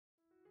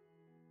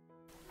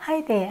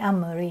Hi there,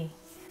 I'm Marie.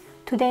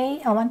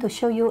 Today I want to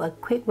show you a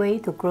quick way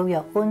to grow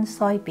your own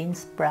soybean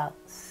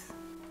sprouts.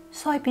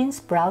 Soybean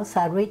sprouts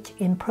are rich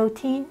in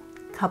protein,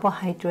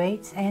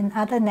 carbohydrates, and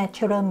other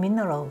natural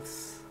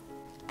minerals.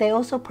 They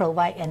also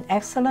provide an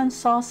excellent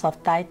source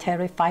of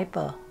dietary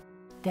fiber.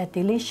 They're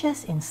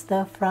delicious in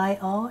stir-fry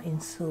or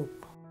in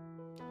soup.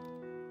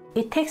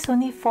 It takes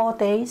only 4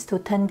 days to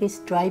turn these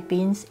dry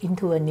beans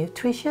into a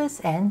nutritious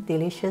and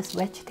delicious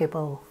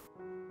vegetable.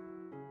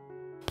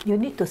 You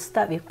need to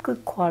start with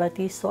good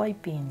quality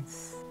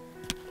soybeans.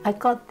 I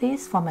got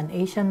these from an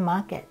Asian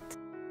market.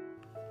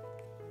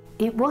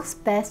 It works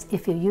best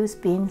if you use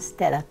beans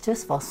that are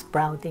just for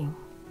sprouting.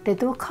 They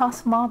do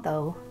cost more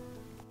though.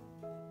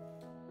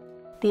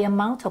 The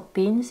amount of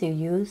beans you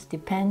use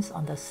depends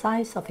on the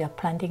size of your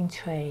planting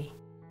tray.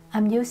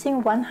 I'm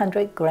using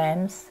 100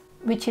 grams,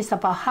 which is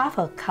about half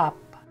a cup.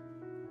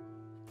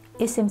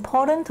 It's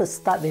important to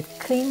start with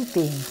clean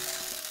beans.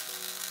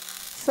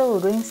 So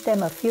rinse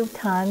them a few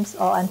times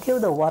or until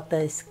the water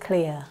is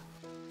clear.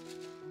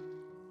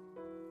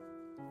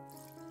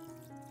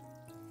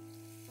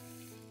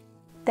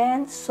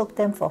 Then soak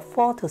them for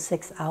 4 to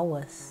 6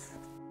 hours.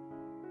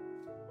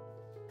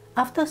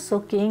 After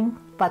soaking,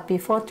 but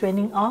before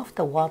draining off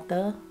the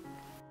water,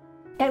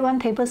 add 1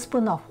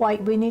 tablespoon of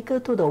white vinegar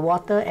to the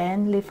water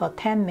and leave for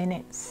 10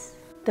 minutes.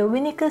 The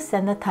vinegar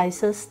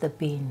sanitizes the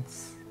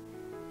beans.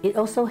 It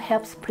also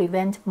helps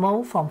prevent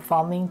mold from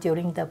forming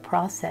during the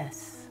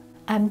process.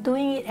 I'm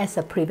doing it as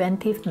a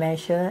preventive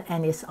measure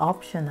and it's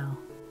optional,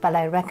 but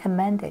I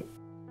recommend it.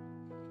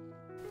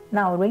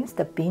 Now rinse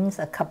the beans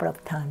a couple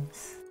of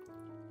times.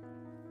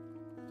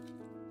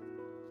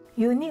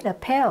 You need a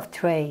pair of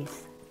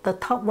trays, the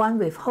top one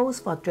with holes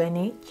for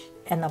drainage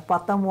and the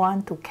bottom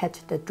one to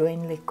catch the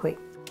drain liquid.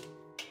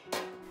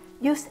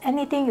 Use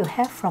anything you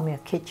have from your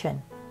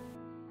kitchen.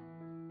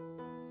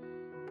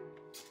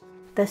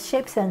 The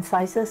shapes and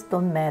sizes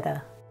don't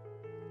matter.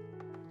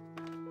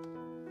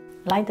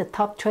 Line the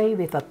top tray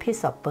with a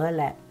piece of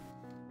burlap.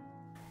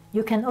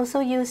 You can also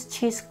use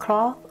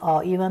cheesecloth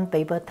or even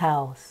paper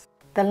towels.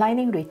 The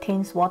lining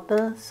retains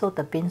water so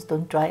the beans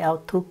don't dry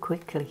out too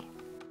quickly.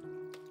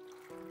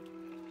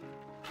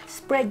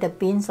 Spread the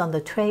beans on the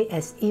tray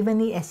as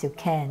evenly as you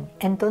can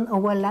and don't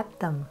overlap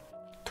them.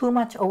 Too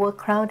much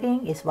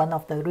overcrowding is one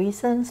of the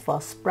reasons for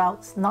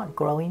sprouts not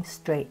growing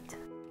straight.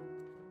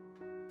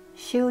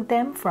 Shield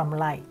them from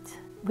light.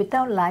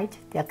 Without light,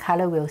 their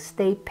color will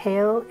stay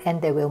pale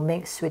and they will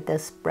make sweeter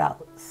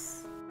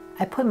sprouts.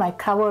 I put my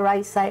cover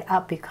right side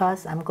up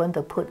because I'm going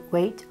to put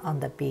weight on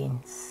the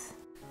beans.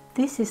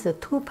 This is a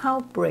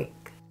 2-pound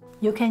brick.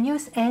 You can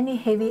use any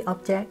heavy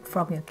object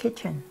from your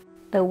kitchen.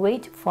 The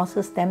weight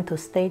forces them to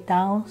stay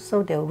down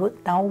so they'll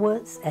root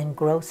downwards and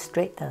grow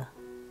straighter.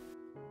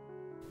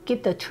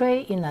 Keep the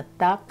tray in a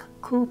dark,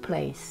 cool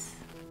place.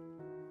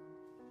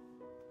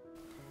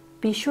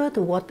 Be sure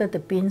to water the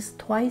beans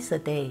twice a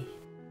day.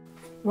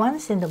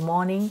 Once in the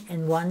morning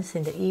and once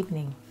in the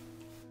evening.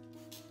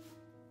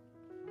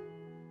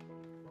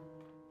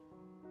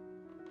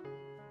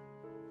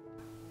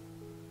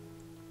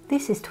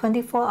 This is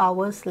 24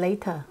 hours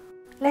later.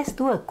 Let's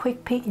do a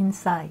quick peek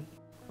inside.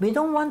 We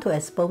don't want to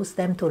expose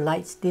them to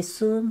lights this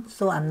soon,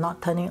 so I'm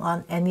not turning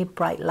on any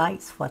bright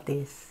lights for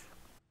this.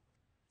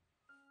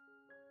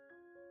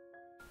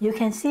 You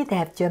can see they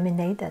have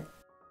germinated.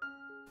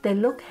 They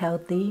look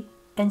healthy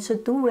and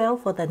should do well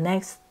for the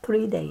next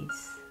 3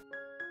 days.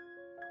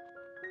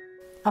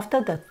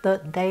 After the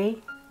 3rd day,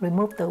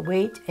 remove the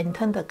weight and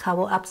turn the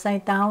cover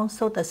upside down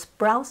so the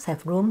sprouts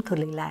have room to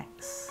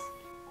relax.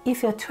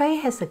 If your tray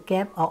has a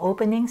gap or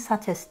opening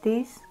such as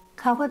this,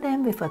 cover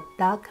them with a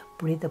dark,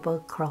 breathable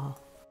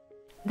cloth.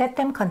 Let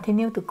them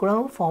continue to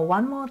grow for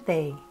 1 more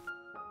day.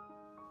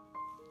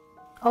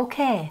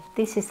 Okay,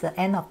 this is the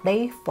end of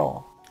day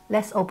 4.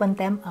 Let's open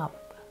them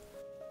up.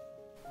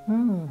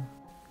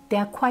 They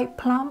are quite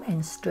plump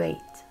and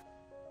straight.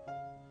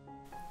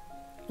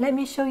 Let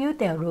me show you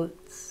their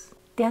roots.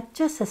 They are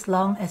just as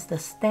long as the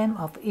stem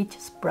of each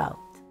sprout.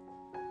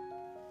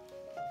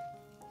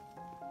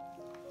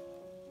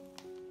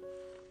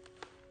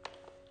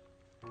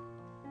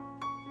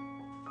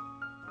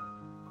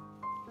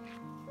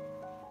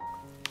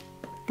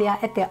 They are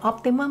at their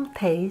optimum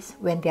pace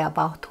when they are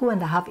about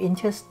 2.5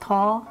 inches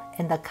tall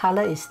and the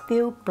color is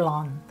still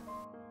blonde.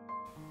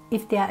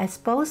 If they are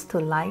exposed to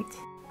light,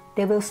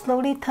 they will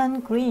slowly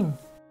turn green.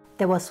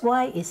 That was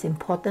why it's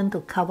important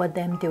to cover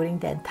them during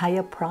the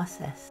entire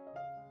process.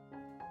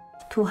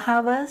 To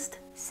harvest,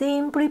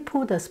 simply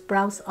pull the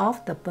sprouts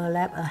off the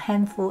burlap a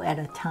handful at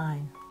a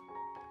time.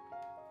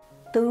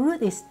 The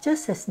root is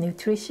just as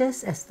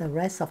nutritious as the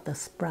rest of the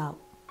sprout,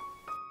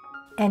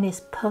 and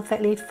is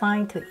perfectly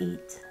fine to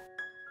eat.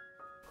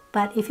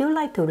 But if you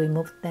like to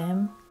remove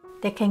them,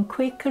 they can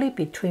quickly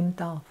be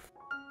trimmed off.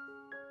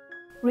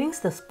 Rinse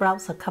the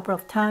sprouts a couple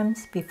of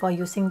times before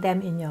using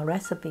them in your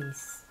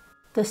recipes.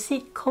 The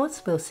seed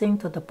coats will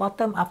sink to the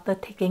bottom after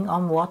taking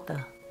on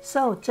water.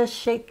 So just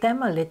shake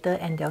them a little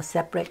and they'll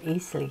separate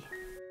easily.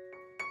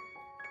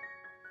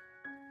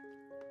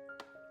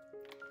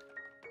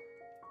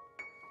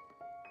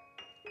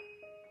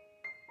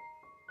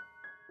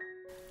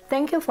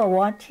 Thank you for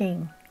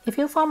watching. If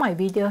you found my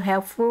video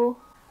helpful,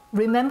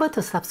 remember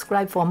to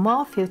subscribe for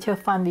more future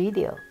fun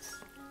videos.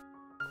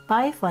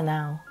 Bye for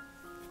now.